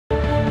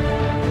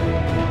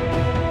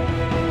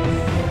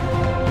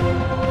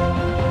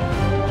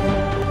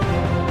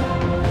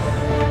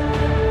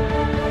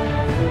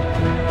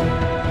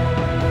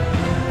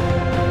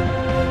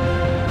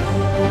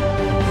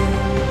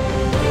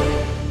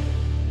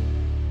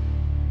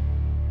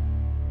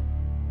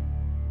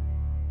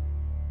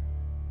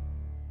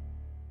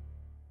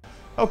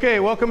Okay,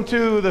 welcome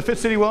to the Fit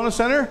City Wellness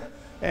Center,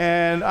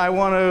 and I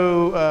want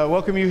to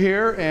welcome you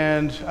here.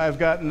 And I've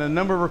gotten a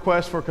number of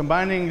requests for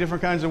combining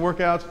different kinds of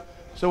workouts.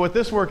 So what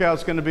this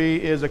workout's going to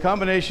be is a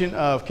combination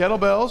of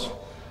kettlebells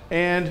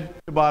and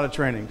Tabata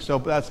training. So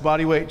that's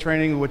body weight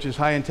training, which is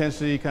high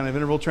intensity kind of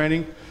interval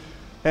training.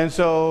 And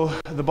so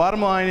the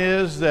bottom line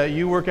is that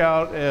you work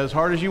out as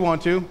hard as you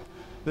want to.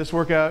 This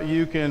workout,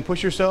 you can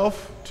push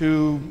yourself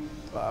to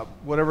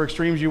whatever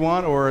extremes you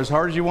want, or as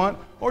hard as you want,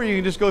 or you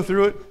can just go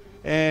through it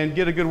and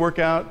get a good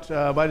workout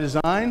by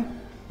design.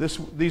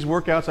 These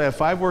workouts, I have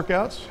 5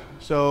 workouts,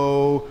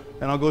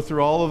 and I'll go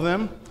through all of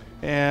them.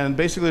 And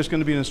basically there's going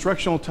to be an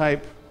instructional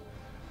type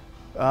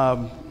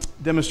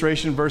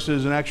demonstration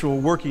versus an actual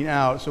working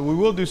out. So we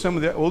will do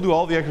we'll do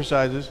all the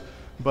exercises,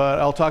 but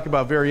I'll talk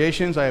about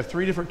variations. I have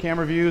 3 different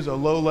camera views, a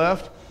low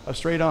left, a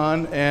straight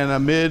on, and a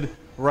mid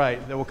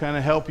right that will kind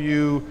of help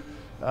you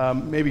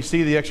maybe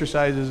see the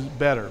exercises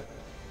better.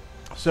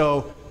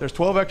 So there's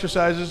 12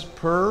 exercises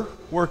per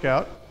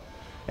workout,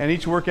 and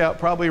each workout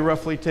probably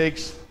roughly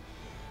takes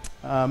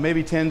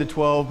maybe 10 to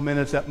 12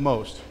 minutes at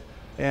most.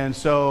 And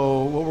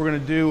so what we're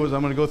going to do is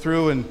I'm going to go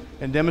through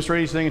and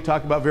demonstrate each thing and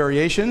talk about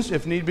variations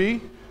if need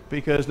be,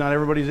 because not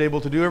everybody's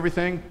able to do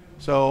everything.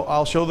 So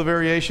I'll show the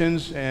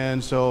variations,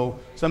 and so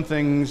some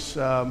things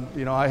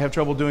I have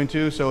trouble doing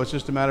too, so it's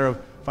just a matter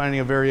of finding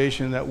a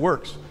variation that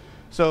works.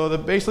 So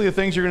basically the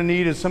things you're going to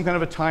need is some kind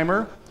of a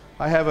timer.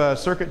 I have a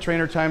circuit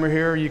trainer timer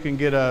here. You can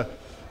get a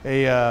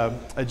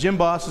Gym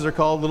Boss, as they're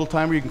called, little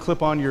timer you can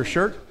clip on your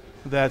shirt.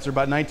 That's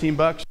about 19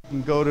 bucks.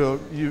 You can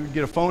you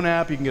get a phone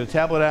app, you can get a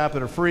tablet app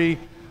that are free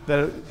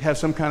that have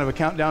some kind of a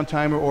countdown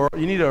timer, or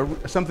you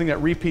need something that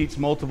repeats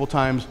multiple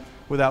times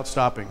without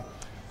stopping.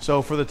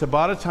 So for the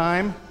Tabata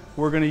time,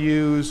 we're going to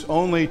use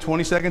only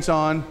 20 seconds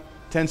on,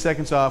 10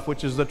 seconds off,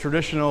 which is the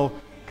traditional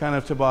kind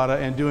of Tabata,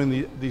 and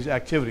doing these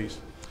activities.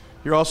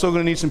 You're also going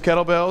to need some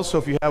kettlebells, so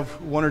if you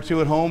have 1 or 2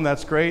 at home,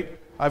 that's great.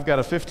 I've got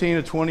a 15,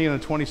 a 20, and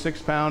a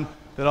 26 pound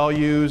that I'll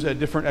use at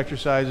different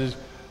exercises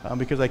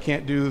because I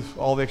can't do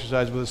all the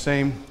exercises with the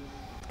same.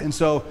 And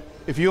so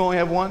if you only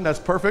have 1, that's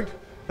perfect.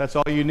 That's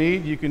all you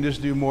need. You can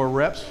just do more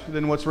reps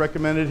than what's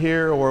recommended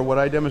here or what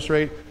I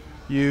demonstrate.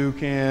 You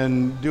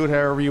can do it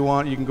however you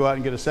want. You can go out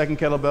and get a second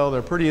kettlebell.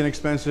 They're pretty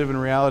inexpensive in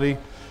reality.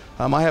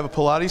 I have a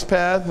Pilates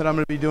pad that I'm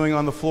going to be doing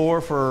on the floor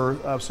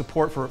for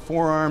support for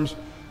forearms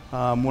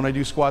when I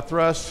do squat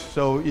thrusts.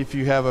 So if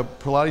you have a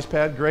Pilates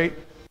pad, great.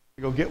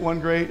 Go get one,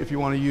 great. If you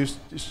want to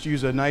just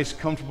use a nice,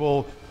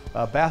 comfortable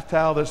bath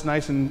towel that's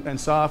nice and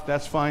soft,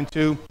 that's fine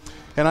too.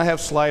 And I have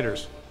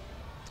sliders.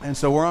 And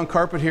so we're on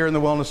carpet here in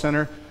the Wellness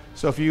Center.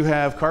 So if you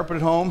have carpet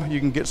at home, you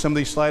can get some of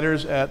these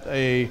sliders at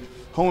a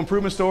home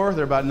improvement store.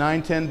 They're about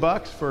 $9–10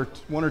 bucks for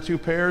 1 or 2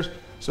 pairs.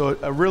 So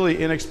a really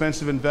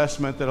inexpensive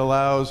investment that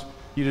allows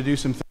you to do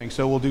some things.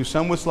 So we'll do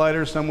some with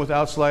sliders, some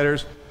without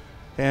sliders.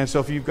 And so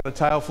if you've got a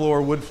tile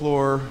floor, wood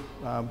floor,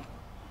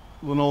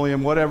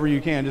 linoleum, whatever you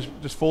can,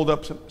 just fold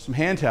up some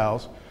hand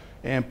towels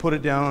and put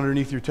it down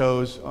underneath your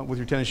toes with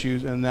your tennis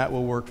shoes, and that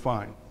will work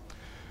fine.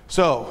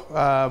 So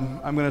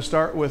I'm going to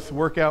start with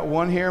workout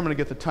 1 here. I'm going to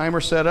get the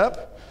timer set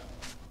up.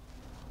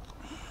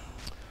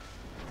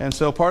 And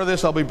so part of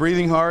this, I'll be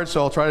breathing hard,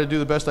 so I'll try to do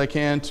the best I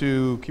can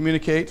to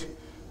communicate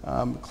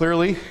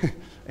clearly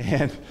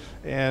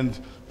and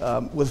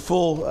with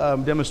full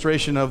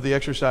demonstration of the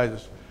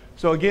exercises.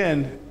 So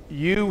again,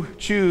 you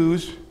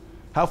choose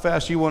how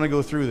fast you want to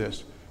go through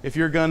this. If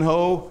you're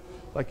gun-ho,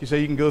 like you say,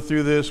 you can go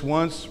through this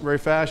once very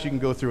fast, you can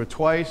go through it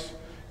twice,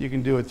 you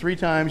can do it 3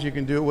 times, you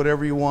can do it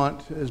whatever you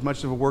want, as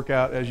much of a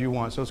workout as you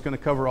want. So it's going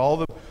to cover all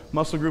the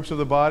muscle groups of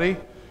the body.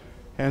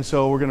 And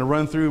so we're going to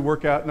run through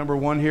workout number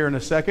 1 here in a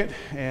second.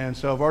 And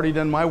so I've already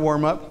done my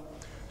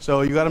warm-up.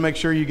 So you got to make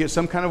sure you get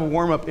some kind of a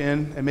warm-up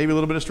in, and maybe a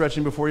little bit of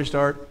stretching before you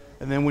start.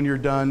 And then when you're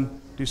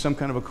done, do some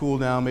kind of a cool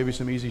down, maybe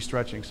some easy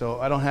stretching.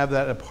 So I don't have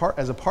that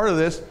as a part of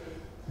this,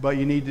 but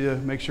you need to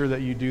make sure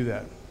that you do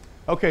that.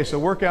 Okay, so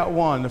workout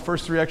 1, the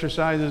first 3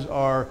 exercises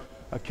are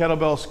a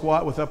kettlebell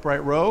squat with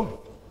upright row.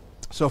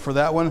 So for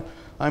that one,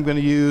 I'm going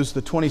to use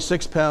the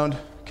 26-pound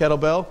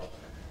kettlebell.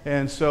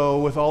 And so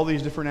with all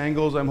these different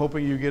angles, I'm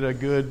hoping you get a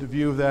good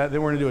view of that.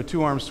 Then we're going to do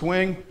a 2-arm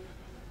swing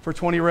for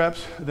 20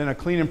 reps, then a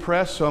clean and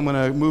press. So I'm going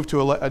to move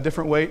to a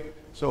different weight.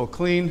 So a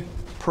clean,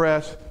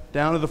 press,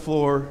 down to the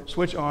floor,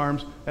 switch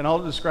arms, and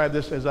I'll describe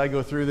this as I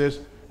go through this,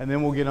 and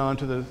then we'll get on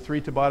to the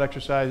 3 Tabata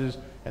exercises,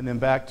 and then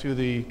back to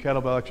the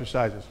kettlebell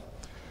exercises.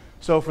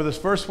 So for this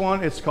first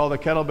one, it's called a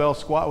kettlebell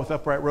squat with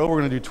upright row. We're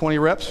going to do 20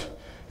 reps,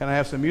 and I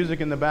have some music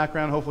in the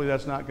background. Hopefully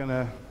that's not going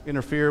to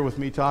interfere with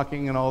me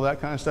talking and all that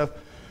kind of stuff.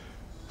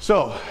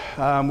 So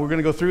we're going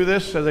to go through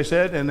this, as I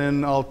said, and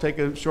then I'll take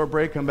a short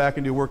break, come back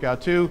and do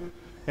workout 2.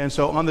 And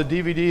so on the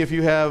DVD, if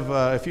you have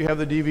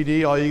the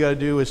DVD, all you got to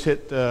do is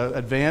hit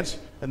advance,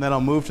 and then I'll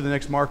move to the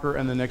next marker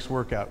and the next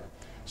workout.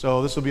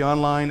 So this will be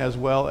online, as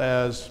well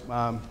as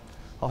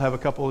I'll have a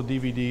couple of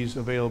DVDs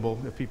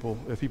available if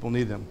people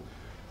need them.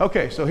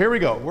 Okay, so here we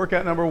go.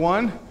 Workout number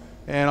 1,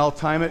 and I'll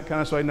time it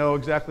kind of so I know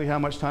exactly how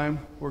much time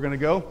we're going to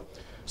go.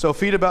 So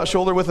feet about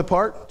shoulder width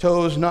apart,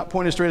 toes not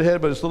pointed straight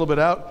ahead, but it's a little bit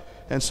out.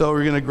 And so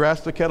we're going to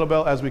grasp the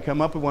kettlebell as we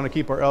come up. We want to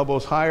keep our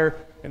elbows higher.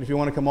 And if you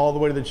want to come all the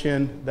way to the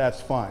chin, that's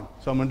fine.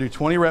 So I'm going to do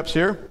 20 reps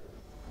here.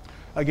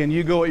 Again,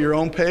 you go at your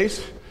own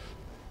pace.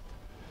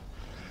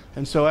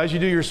 And so as you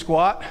do your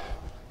squat,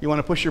 you want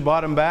to push your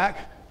bottom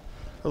back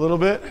a little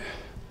bit.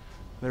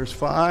 There's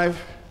 5,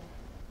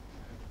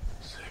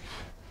 6,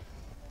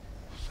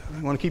 7.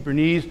 You want to keep your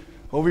knees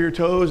over your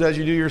toes as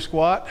you do your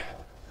squat.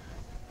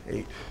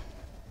 8,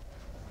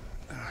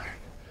 9.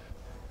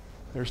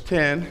 There's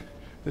 10.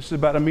 This is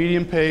about a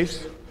medium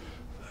pace. 11,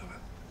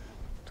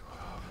 12,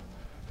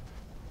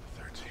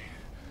 13.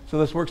 So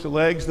this works the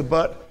legs, the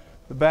butt,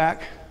 the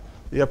back,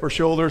 the upper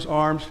shoulders,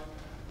 arms.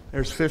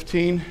 There's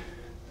 15,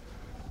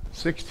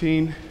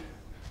 16,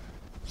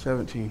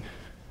 17,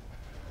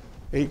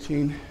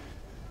 18,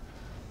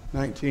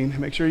 19.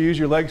 Make sure you use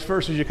your legs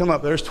first as you come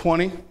up. There's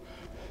 20.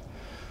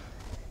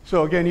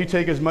 So again, you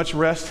take as much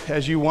rest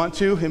as you want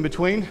to in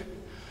between.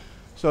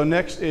 So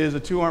next is a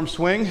 2-arm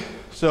swing.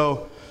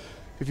 So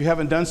if you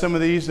haven't done some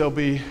of these, they'll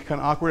be kind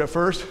of awkward at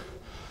first,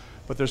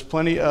 but there's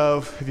plenty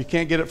of, if you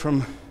can't get it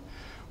from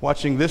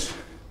watching this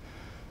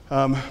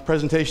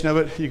presentation of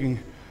it,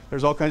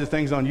 there's all kinds of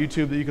things on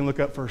YouTube that you can look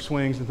up for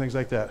swings and things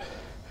like that.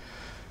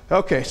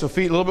 Okay, so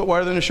feet a little bit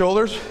wider than the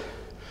shoulders.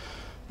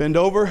 Bend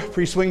over,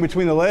 pre-swing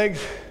between the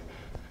legs,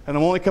 and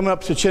I'm only coming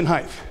up to chin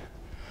height.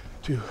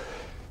 2,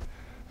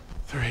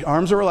 3,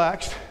 arms are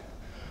relaxed.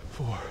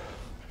 4,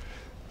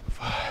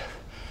 5.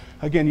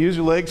 Again, use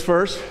your legs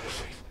first. 6,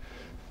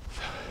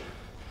 7,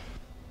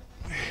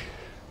 8,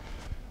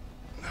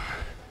 9,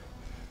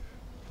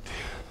 10,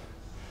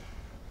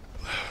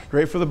 11.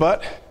 Great for the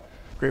butt,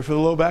 great for the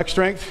low back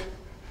strength.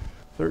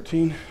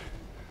 13,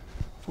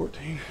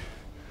 14,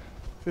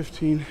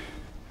 15, 16,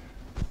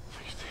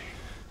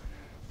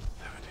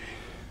 17,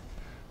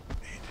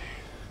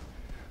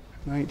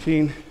 18,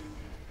 19,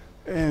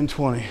 and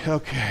 20.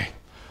 Okay,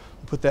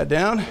 put that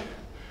down.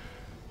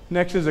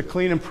 Next is a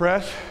clean and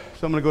press.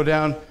 So I'm going to go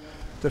down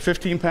to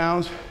 15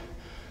 pounds. I'm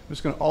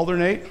just going to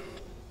alternate.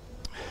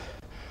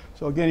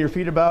 So again, your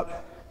feet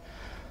about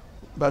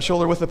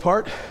shoulder width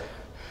apart.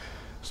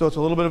 So it's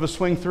a little bit of a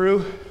swing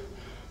through.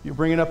 You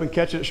bring it up and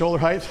catch it at shoulder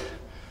height.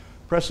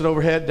 Press it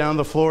overhead, down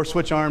the floor,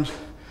 switch arms.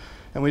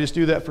 And we just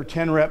do that for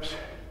 10 reps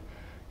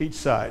each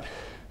side.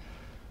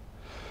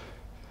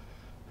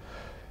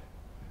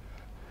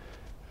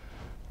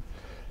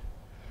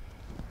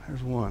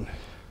 There's 1.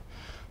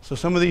 So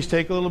some of these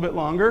take a little bit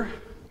longer,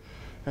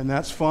 and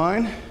that's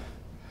fine.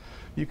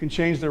 You can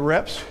change the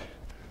reps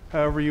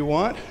however you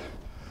want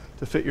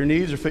to fit your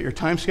needs or fit your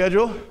time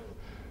schedule.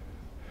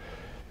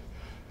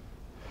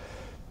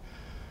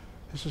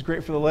 This is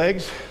great for the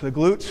legs, the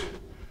glutes,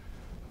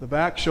 the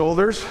back,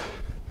 shoulders,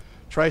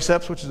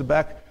 triceps, which is the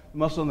back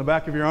muscle in the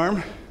back of your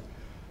arm.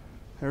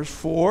 There's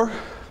 4.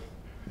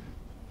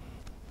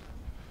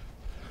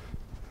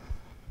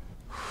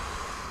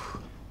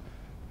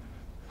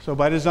 So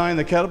by design,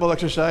 the kettlebell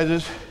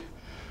exercises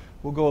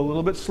will go a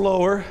little bit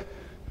slower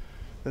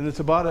than the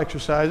Tabata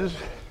exercises,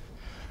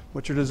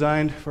 which are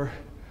designed for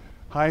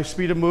high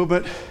speed of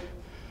movement.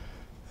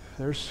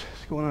 There's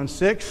going on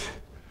 6,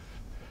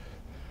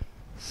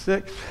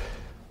 6.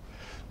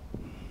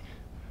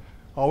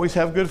 Always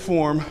have good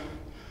form,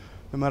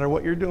 no matter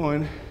what you're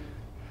doing.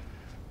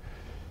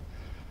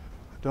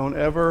 Don't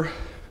ever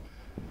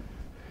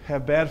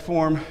have bad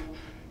form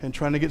and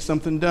trying to get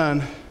something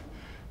done.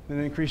 Then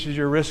it increases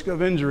your risk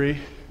of injury.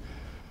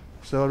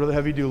 So I'd rather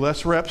have you do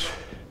less reps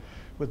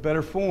with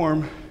better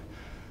form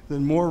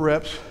than more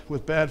reps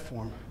with bad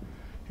form.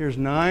 Here's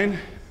 9.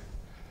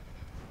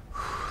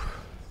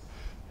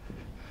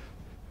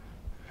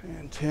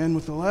 And 10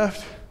 with the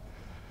left.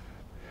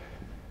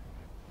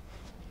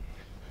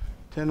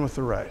 10 with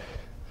the right.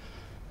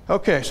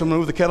 Okay, so I'm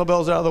going to move the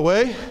kettlebells out of the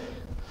way.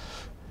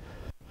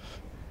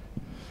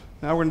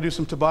 Now we're going to do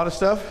some Tabata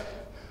stuff.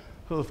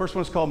 So the first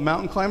one is called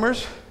mountain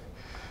climbers.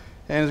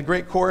 And it's a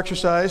great core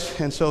exercise.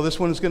 And so this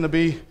one is going to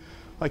be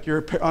like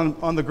you're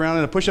on the ground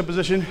in a push-up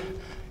position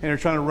and you're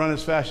trying to run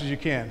as fast as you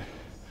can.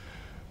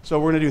 So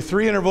we're going to do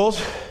 3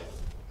 intervals,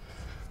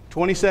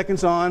 20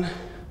 seconds on,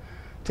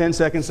 10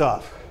 seconds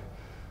off.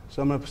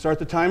 So I'm going to start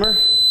the timer.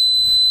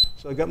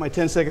 So I got my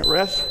 10-second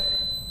rest.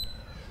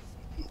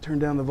 Turn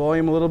down the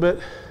volume a little bit.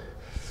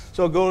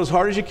 So go as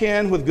hard as you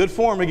can with good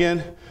form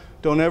again.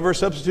 Don't ever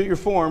substitute your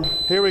form.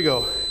 Here we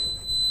go.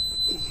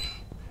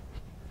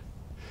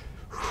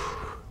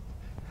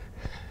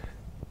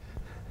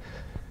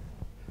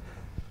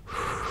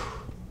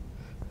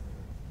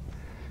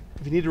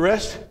 If you need to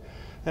rest,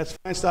 that's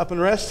fine, stop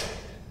and rest.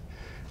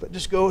 But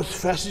just go as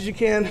fast as you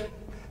can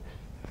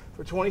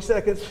for 20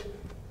 seconds.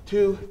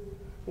 2,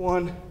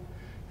 1,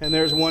 and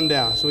there's 1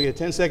 down. So we get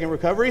a 10-second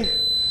recovery,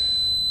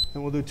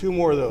 and we'll do 2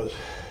 more of those.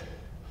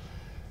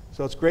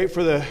 So it's great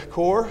for the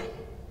core.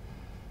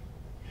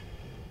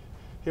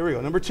 Here we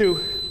go, number 2.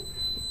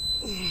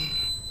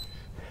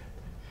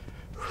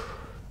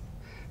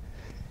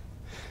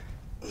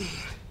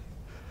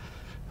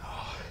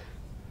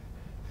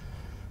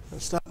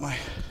 Let's stop, my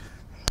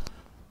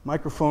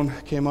microphone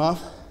came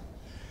off.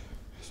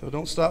 So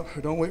don't stop,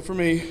 or don't wait for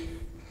me.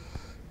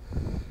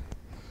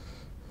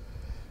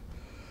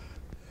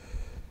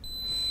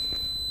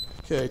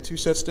 Okay, 2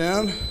 sets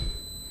down.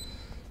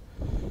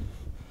 Oh,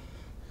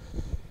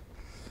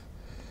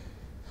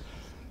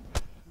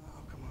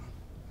 come on.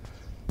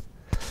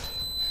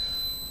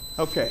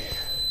 Okay.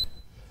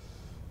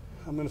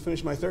 I'm going to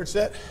finish my 3rd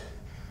set,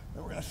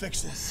 and we're going to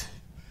fix this.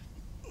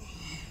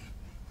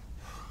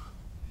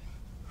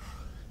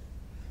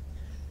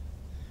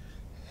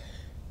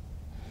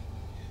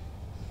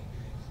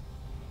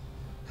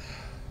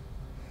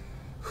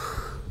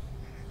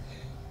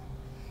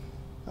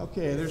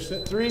 Okay, there's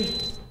set 3.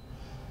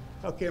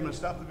 Okay, I'm going to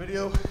stop the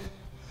video.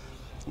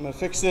 I'm going to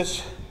fix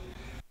this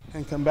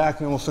and come back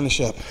and we'll finish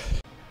up.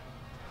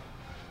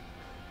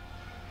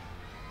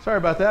 Sorry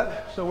about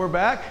that. So we're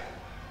back.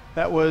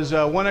 That was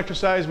one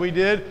exercise we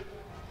did.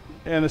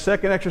 And the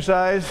second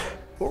exercise,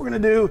 what we're going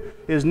to do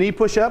is knee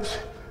push-ups. So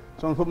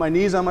I'm going to put my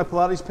knees on my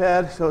Pilates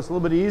pad so it's a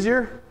little bit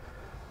easier.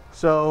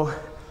 So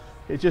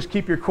just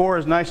keep your core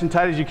as nice and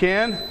tight as you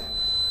can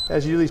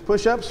as you do these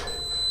push-ups.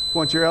 You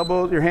want your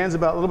elbows, your hands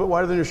about a little bit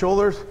wider than your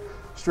shoulders.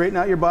 Straighten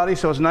out your body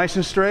so it's nice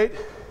and straight.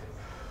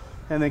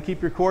 And then keep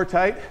your core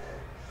tight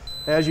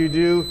as you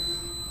do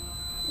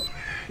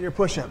your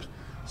push-ups.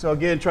 So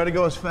again, try to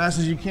go as fast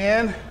as you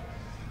can.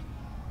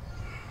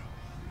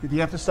 If you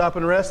have to stop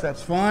and rest,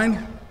 that's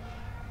fine.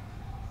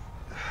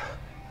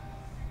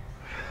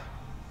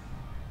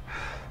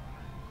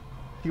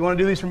 If you want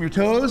to do these from your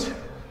toes,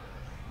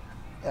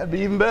 that'd be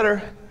even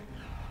better.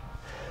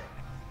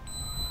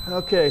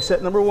 Okay,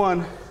 set number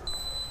 1.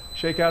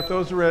 Shake out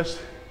those wrists.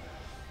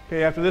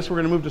 Okay, after this, we're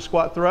going to move to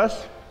squat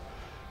thrust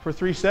for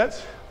 3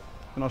 sets,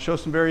 and I'll show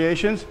some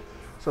variations.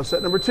 So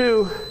set number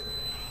 2,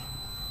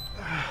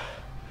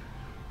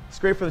 it's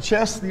great for the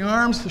chest, the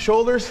arms, the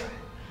shoulders.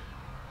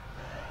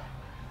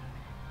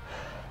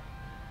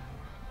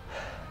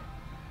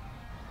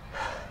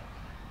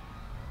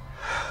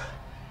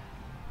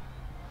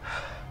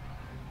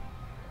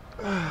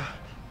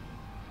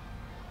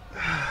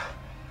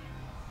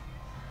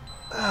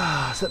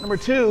 Set number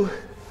 2.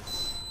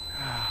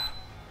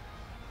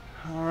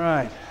 All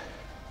right,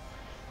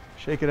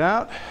 shake it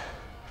out.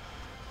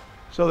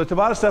 So the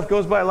Tabata stuff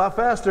goes by a lot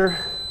faster,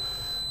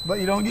 but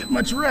you don't get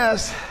much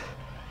rest.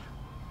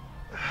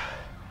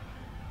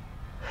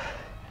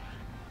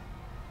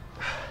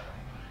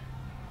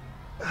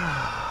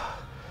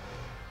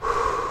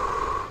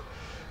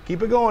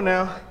 Keep it going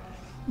now.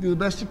 Do the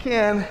best you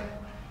can.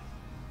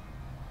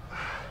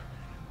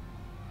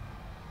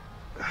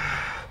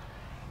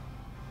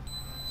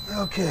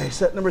 Okay,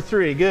 set number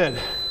 3, good.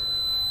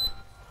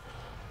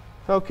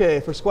 Okay,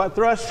 for squat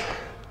thrust,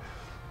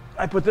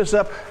 I put this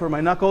up for my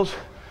knuckles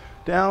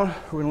down.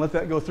 We're gonna let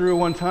that go through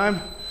one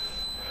time.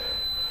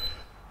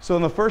 So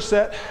in the first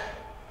set,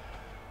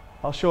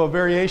 I'll show a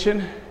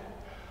variation,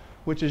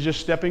 which is just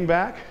stepping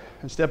back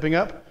and stepping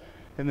up,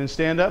 and then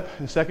stand up.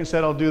 In the second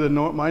set, I'll do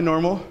my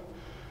normal,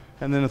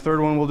 and then the third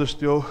one, we'll just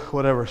do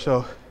whatever.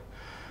 So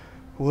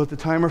we'll hit the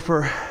timer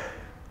for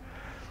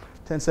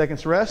 10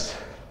 seconds rest.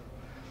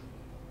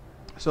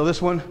 So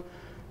this one,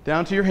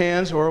 down to your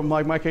hands, or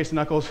like my case,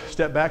 knuckles,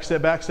 step back,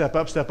 step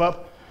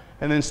up,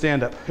 and then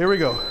stand up. Here we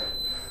go,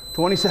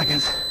 20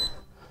 seconds.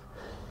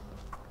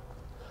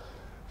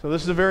 So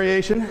this is a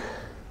variation.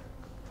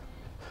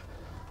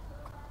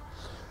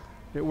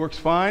 It works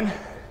fine.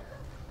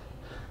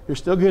 You're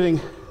still getting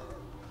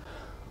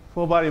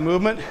full body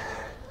movement.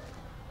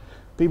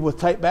 People with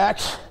tight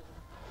backs,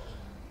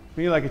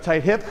 me like a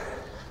tight hip,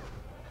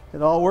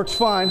 it all works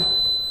fine.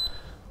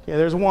 Okay,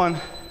 there's 1.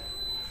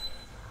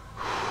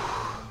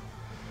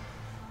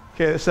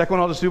 Okay, the second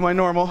one, I'll just do my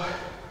normal,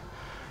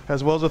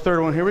 as well as the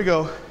third one. Here we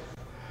go.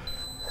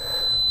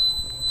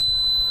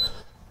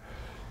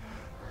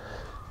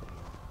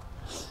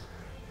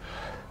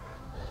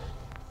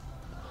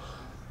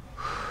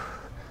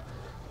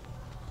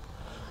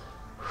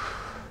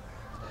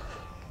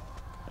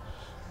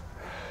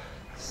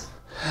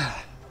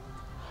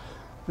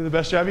 Do the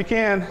best job you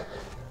can.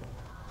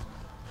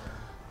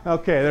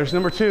 Okay, there's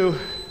number 2.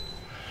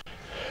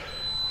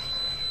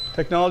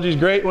 Technology is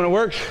great when it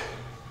works.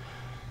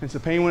 It's a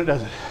pain when it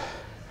doesn't.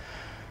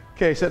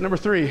 Okay, set number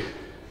 3.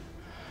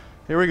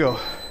 Here we go.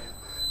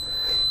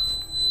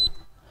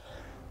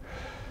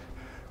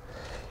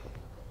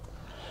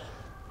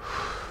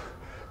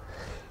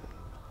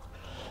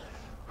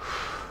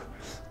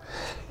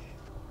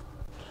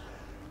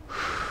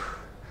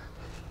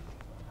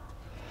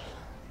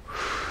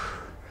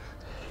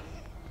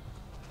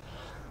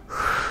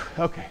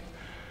 Okay,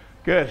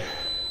 good.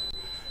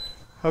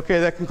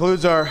 Okay, that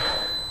concludes our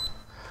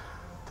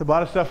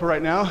Tabata stuff for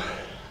right now.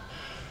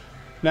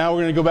 Now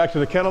we're going to go back to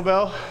the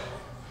kettlebell.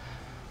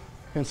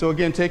 And so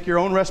again, take your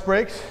own rest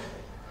breaks.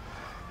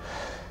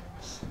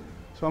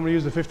 So I'm going to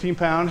use the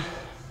 15-pound.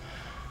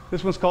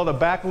 This one's called a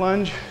back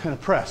lunge and a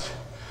press.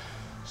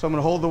 So I'm going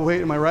to hold the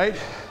weight in my right.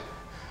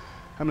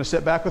 I'm going to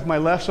sit back with my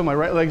left so my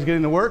right leg's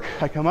getting to work.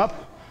 I come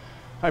up,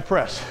 I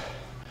press.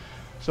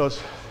 So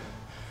it's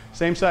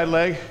same side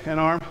leg and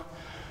arm.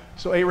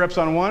 So 8 reps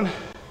on one,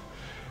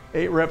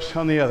 8 reps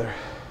on the other.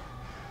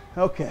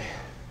 Okay,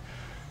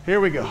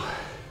 here we go.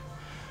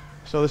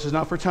 So this is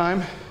not for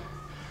time.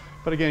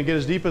 But again, get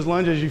as deep as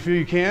lunge as you feel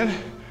you can.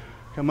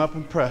 Come up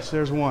and press.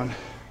 There's one.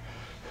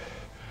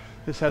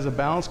 This has a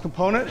balance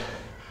component,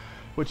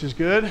 which is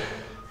good.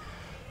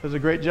 Does a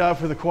great job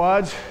for the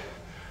quads,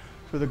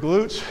 for the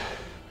glutes,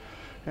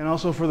 and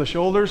also for the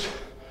shoulders,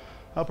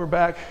 upper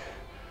back,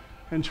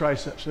 and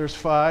triceps. There's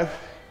 5,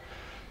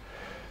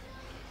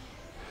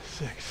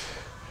 6.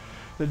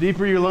 The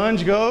deeper your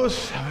lunge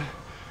goes,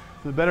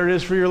 the better it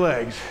is for your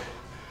legs.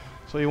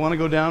 So you want to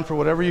go down for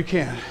whatever you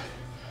can.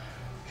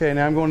 Okay,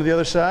 now I'm going to the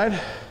other side.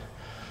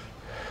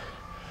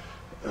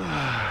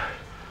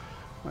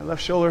 My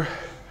left shoulder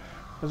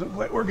doesn't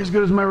quite work as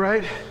good as my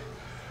right. 3,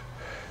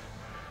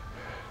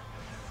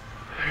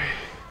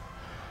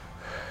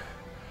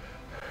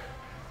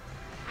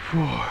 4,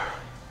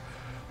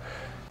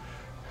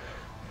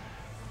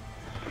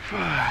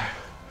 5,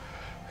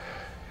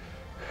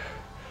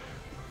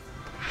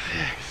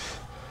 6.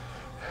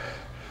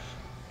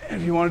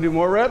 And if you want to do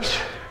more reps,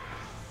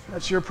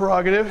 that's your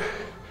prerogative.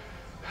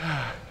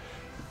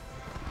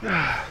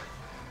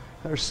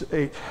 There's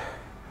 8.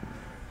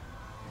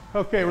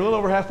 Okay, we're a little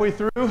over halfway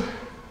through.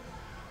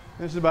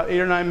 This is about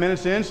 8 or 9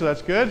 minutes in, so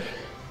that's good.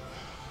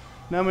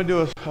 Now I'm going to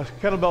do a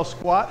kettlebell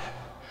squat.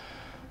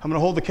 I'm going to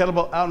hold the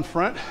kettlebell out in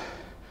front.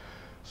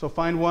 So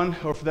find one,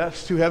 or if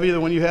that's too heavy, the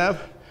one you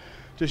have,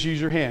 just use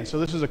your hand. So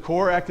this is a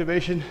core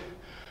activation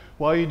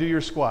while you do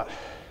your squat.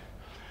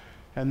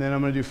 And then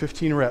I'm going to do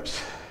 15 reps.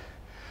 So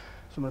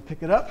I'm going to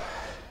pick it up.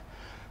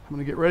 I'm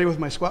going to get ready with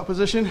my squat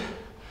position. I'm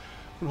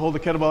going to hold the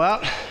kettlebell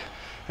out.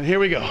 And here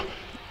we go.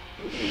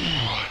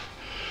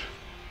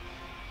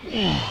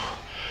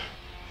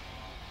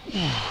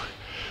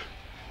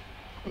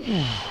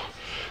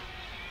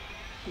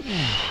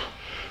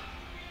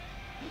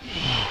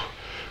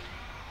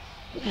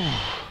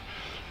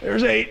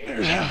 There's 8.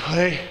 There's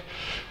halfway.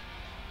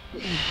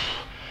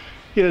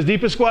 Get as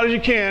deep a squat as you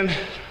can.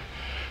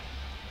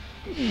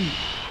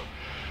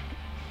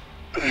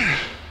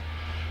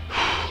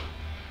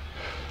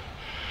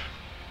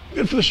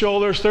 Good for the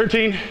shoulders.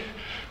 13,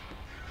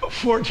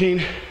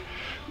 14,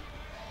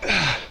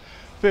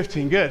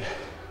 15. Good.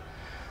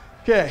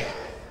 Okay.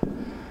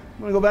 I'm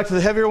going to go back to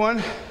the heavier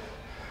one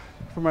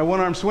for my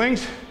one-arm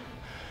swings.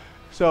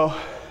 So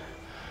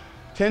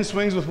 10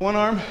 swings with one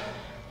arm,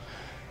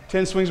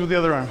 10 swings with the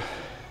other arm.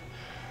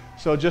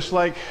 So just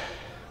like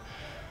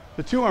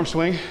the two-arm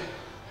swing,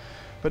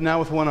 but now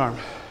with one arm.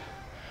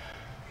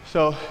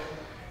 So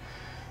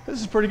this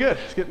is pretty good.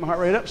 It's getting my heart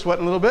rate up,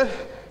 sweating a little bit.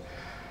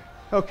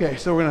 Okay,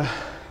 so we're gonna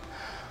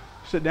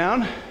sit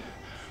down,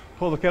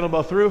 pull the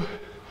kettlebell through,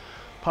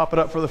 pop it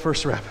up for the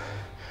first rep.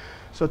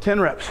 So 10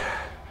 reps.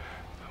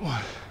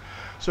 1.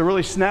 So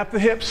really snap the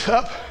hips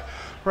up,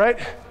 right?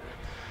 3,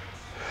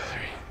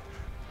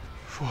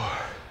 4,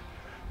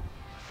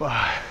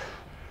 5,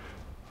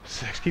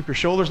 6. Keep your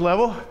shoulders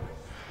level.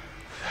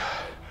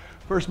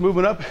 First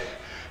movement up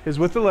is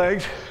with the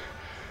legs,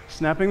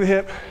 snapping the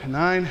hip.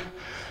 9. Now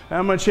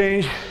I'm gonna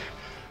change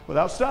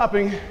without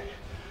stopping.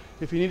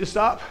 If you need to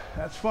stop,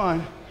 that's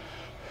fine. 3,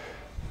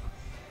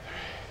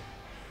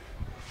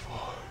 4.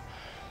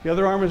 The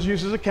other arm is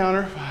used as a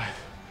counter. 5,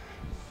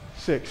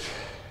 6,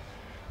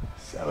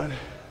 7,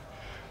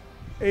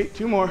 8.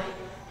 2 more.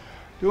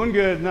 Doing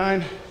good.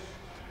 9,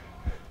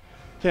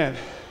 10.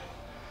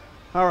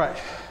 All right.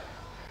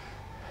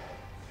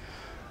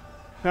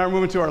 Now we're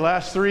moving to our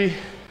last 3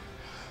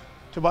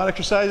 Tabata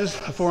exercises.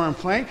 A forearm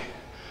plank,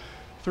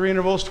 3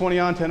 intervals, 20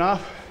 on, 10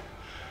 off.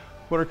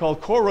 What are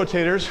called core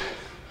rotators.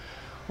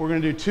 We're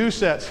going to do 2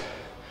 sets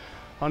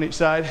on each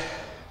side,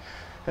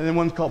 and then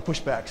one's called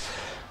pushbacks.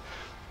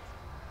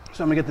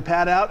 So I'm going to get the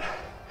pad out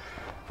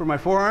for my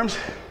forearms.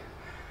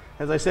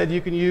 As I said, you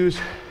can use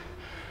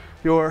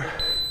your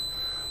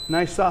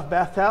nice soft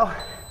bath towel.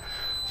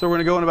 So we're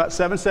going to go in about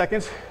 7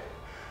 seconds.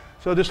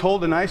 So just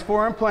hold a nice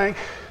forearm plank.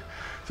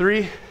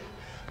 3,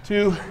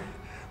 2,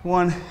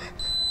 1,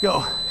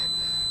 go.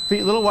 Feet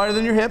a little wider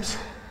than your hips.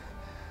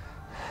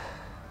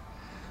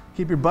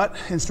 Keep your butt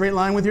in straight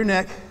line with your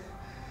neck,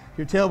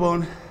 your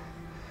tailbone.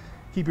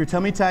 Keep your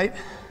tummy tight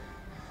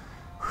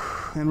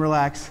and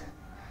relax.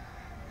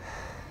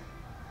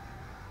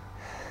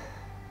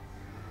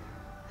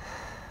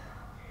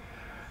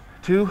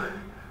 Two,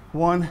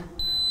 1,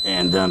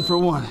 and done for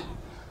 1.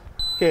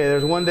 Okay,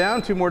 there's 1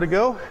 down, 2 more to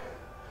go.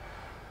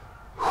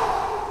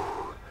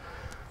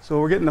 So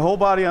we're getting the whole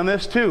body on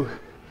this. 2,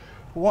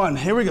 1,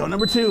 here we go,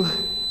 number 2.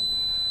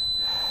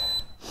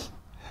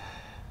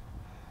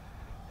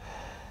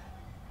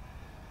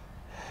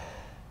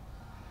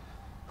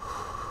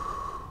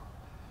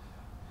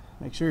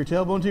 Make sure your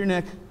tailbone to your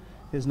neck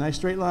is a nice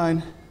straight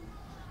line.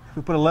 If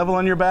we put a level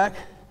on your back,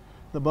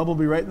 the bubble will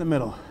be right in the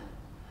middle.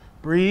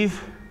 Breathe.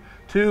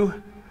 2,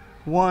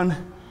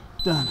 1,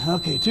 done.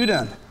 Okay, 2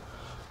 done.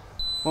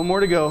 1 more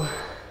to go.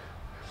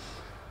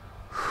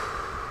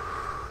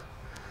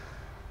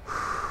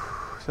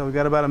 So we've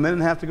got about 1.5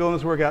 minutes to go in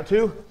this workout.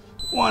 2,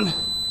 1,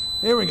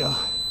 here we go.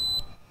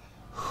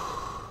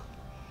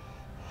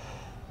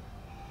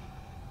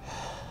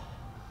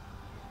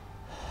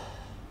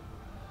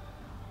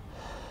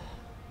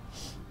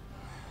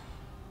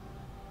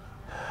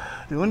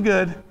 Doing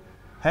good.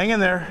 Hang in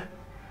there.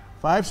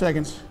 5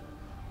 seconds.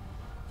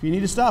 If you need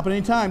to stop at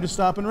any time, just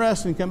stop and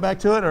rest and come back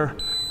to it or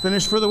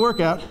finish for the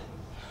workout.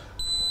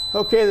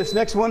 Okay, this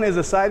next one is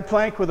a side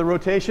plank with a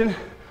rotation.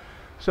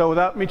 So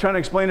without me trying to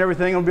explain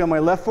everything, I'll be on my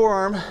left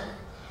forearm.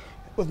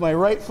 With my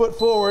right foot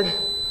forward,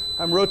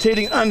 I'm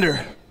rotating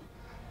under.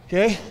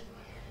 Okay?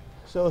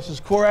 So this is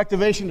core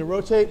activation to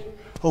rotate.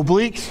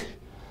 Obliques.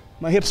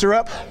 My hips are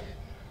up.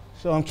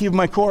 So I'm keeping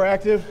my core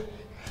active.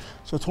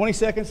 So 20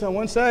 seconds on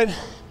one side,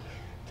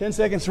 10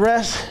 seconds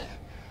rest,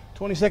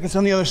 20 seconds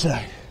on the other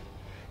side.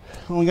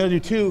 Only got to do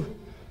 2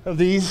 of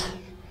these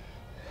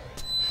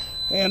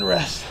and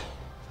rest.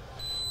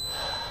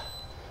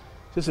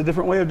 Just a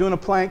different way of doing a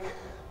plank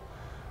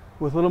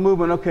with little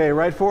movement. Okay,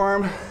 right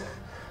forearm,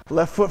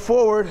 left foot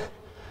forward.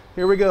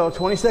 Here we go,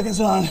 20 seconds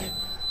on.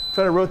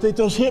 Try to rotate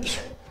those hips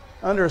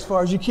under as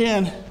far as you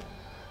can.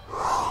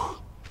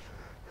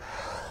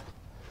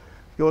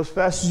 Go as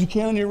fast as you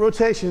can on your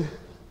rotation.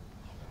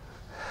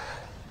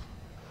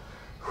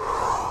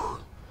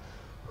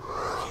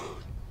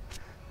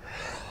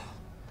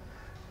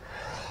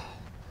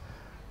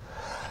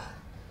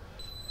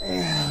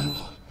 And,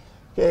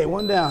 okay,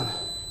 one down.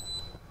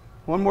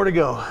 One more to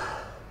go.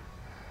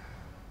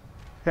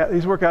 Yeah,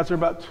 these workouts are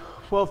about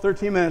 12,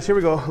 13 minutes. Here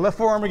we go. Left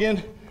forearm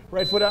again,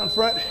 right foot out in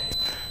front,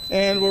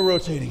 and we're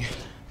rotating.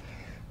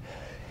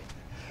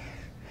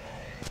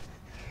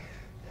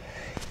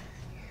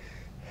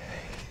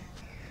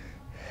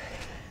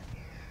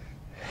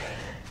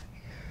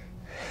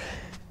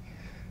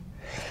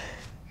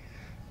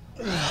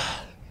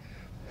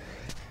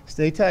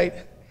 Stay tight.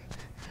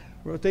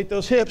 Rotate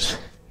those hips.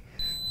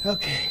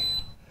 Okay.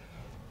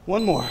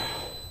 One more.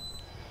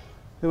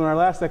 Doing our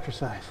last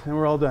exercise, and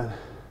we're all done.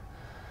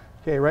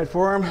 Okay, right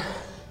forearm,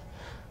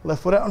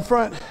 left foot out in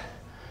front.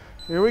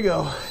 Here we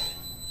go.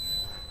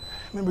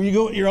 Remember, you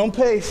go at your own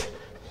pace.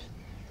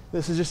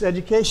 This is just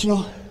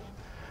educational.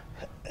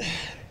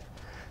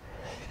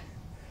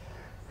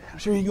 I'm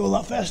sure you go a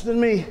lot faster than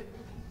me.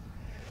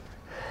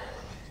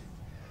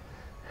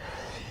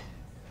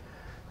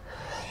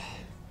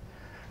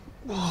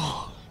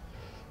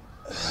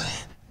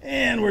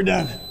 And we're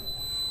done.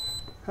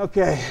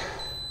 Okay.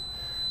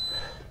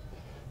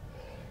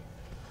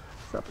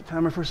 Stop the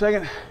timer for a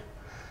second.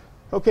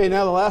 Okay,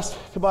 now the last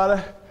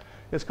Tabata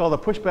is called a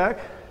pushback.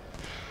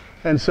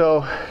 And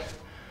so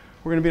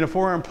we're gonna be in a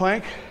forearm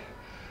plank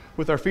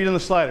with our feet on the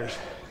sliders.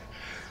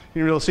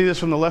 You're gonna be able to see this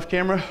from the left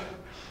camera.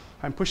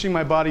 I'm pushing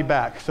my body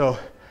back. So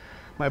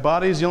my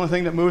body is the only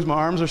thing that moves. My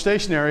arms are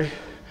stationary,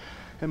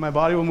 and my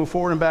body will move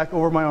forward and back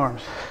over my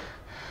arms.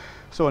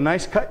 So a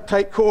nice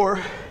tight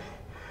core,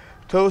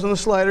 toes on the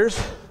sliders.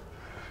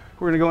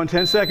 We're gonna go in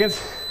 10 seconds.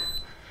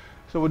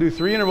 So we'll do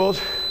 3 intervals,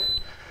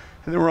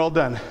 and then we're all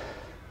done.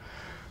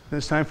 Then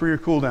it's time for your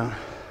cool down.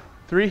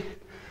 3,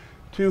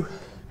 2,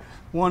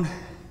 1.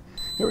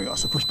 Here we go.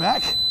 So push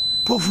back,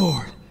 pull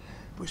forward.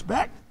 Push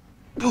back,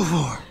 pull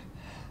forward.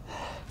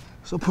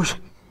 So push,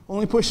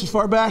 only push as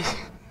far back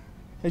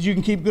as you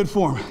can keep good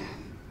form.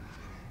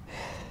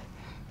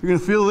 You're gonna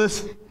feel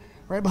this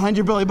right behind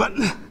your belly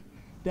button,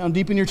 down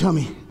deep in your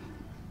tummy.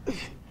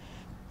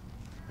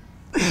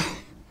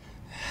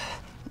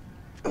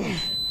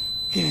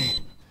 Okay,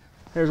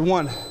 there's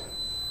 1.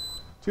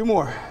 2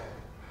 more.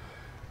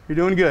 You're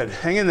doing good.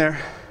 Hang in there.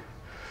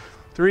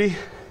 3,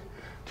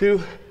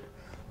 2,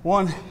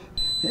 1.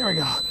 There we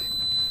go.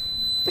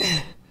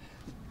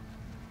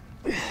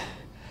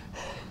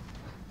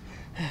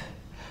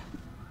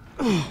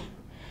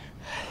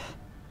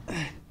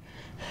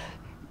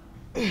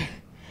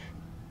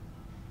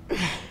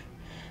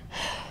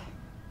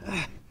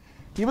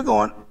 Keep it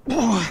going.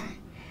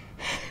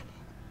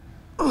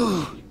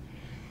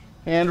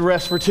 And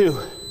rest for 2.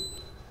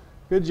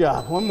 Good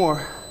job. 1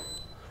 more.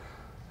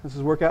 This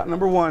is workout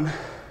number 1.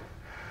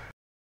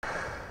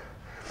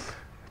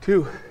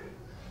 2,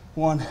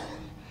 1.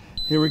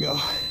 Here we go.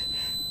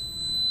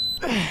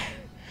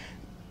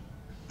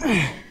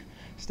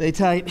 Stay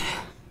tight.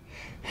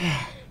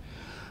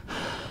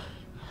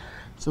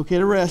 It's okay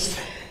to rest.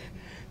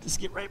 Just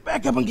get right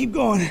back up and keep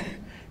going.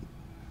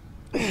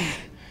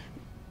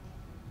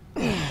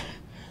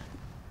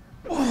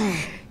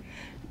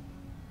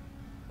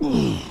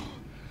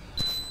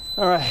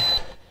 All right,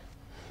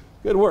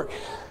 good work.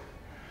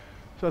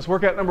 So that's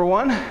workout number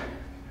 1.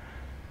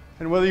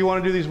 And whether you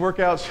want to do these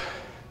workouts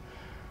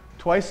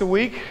twice a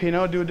week,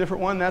 do a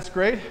different one, that's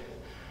great.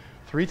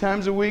 3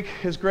 times a week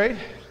is great.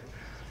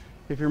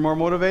 If you're more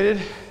motivated,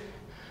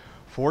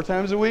 4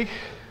 times a week.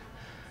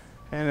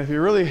 And if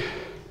you're really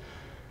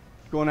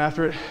going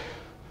after it,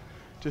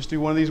 just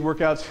do one of these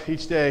workouts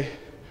each day.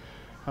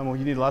 You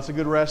need lots of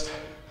good rest,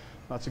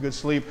 lots of good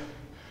sleep,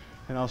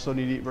 and also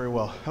need to eat very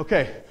well.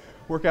 Okay,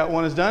 workout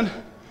 1 is done.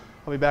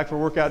 I'll be back for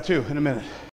workout 2 in a minute.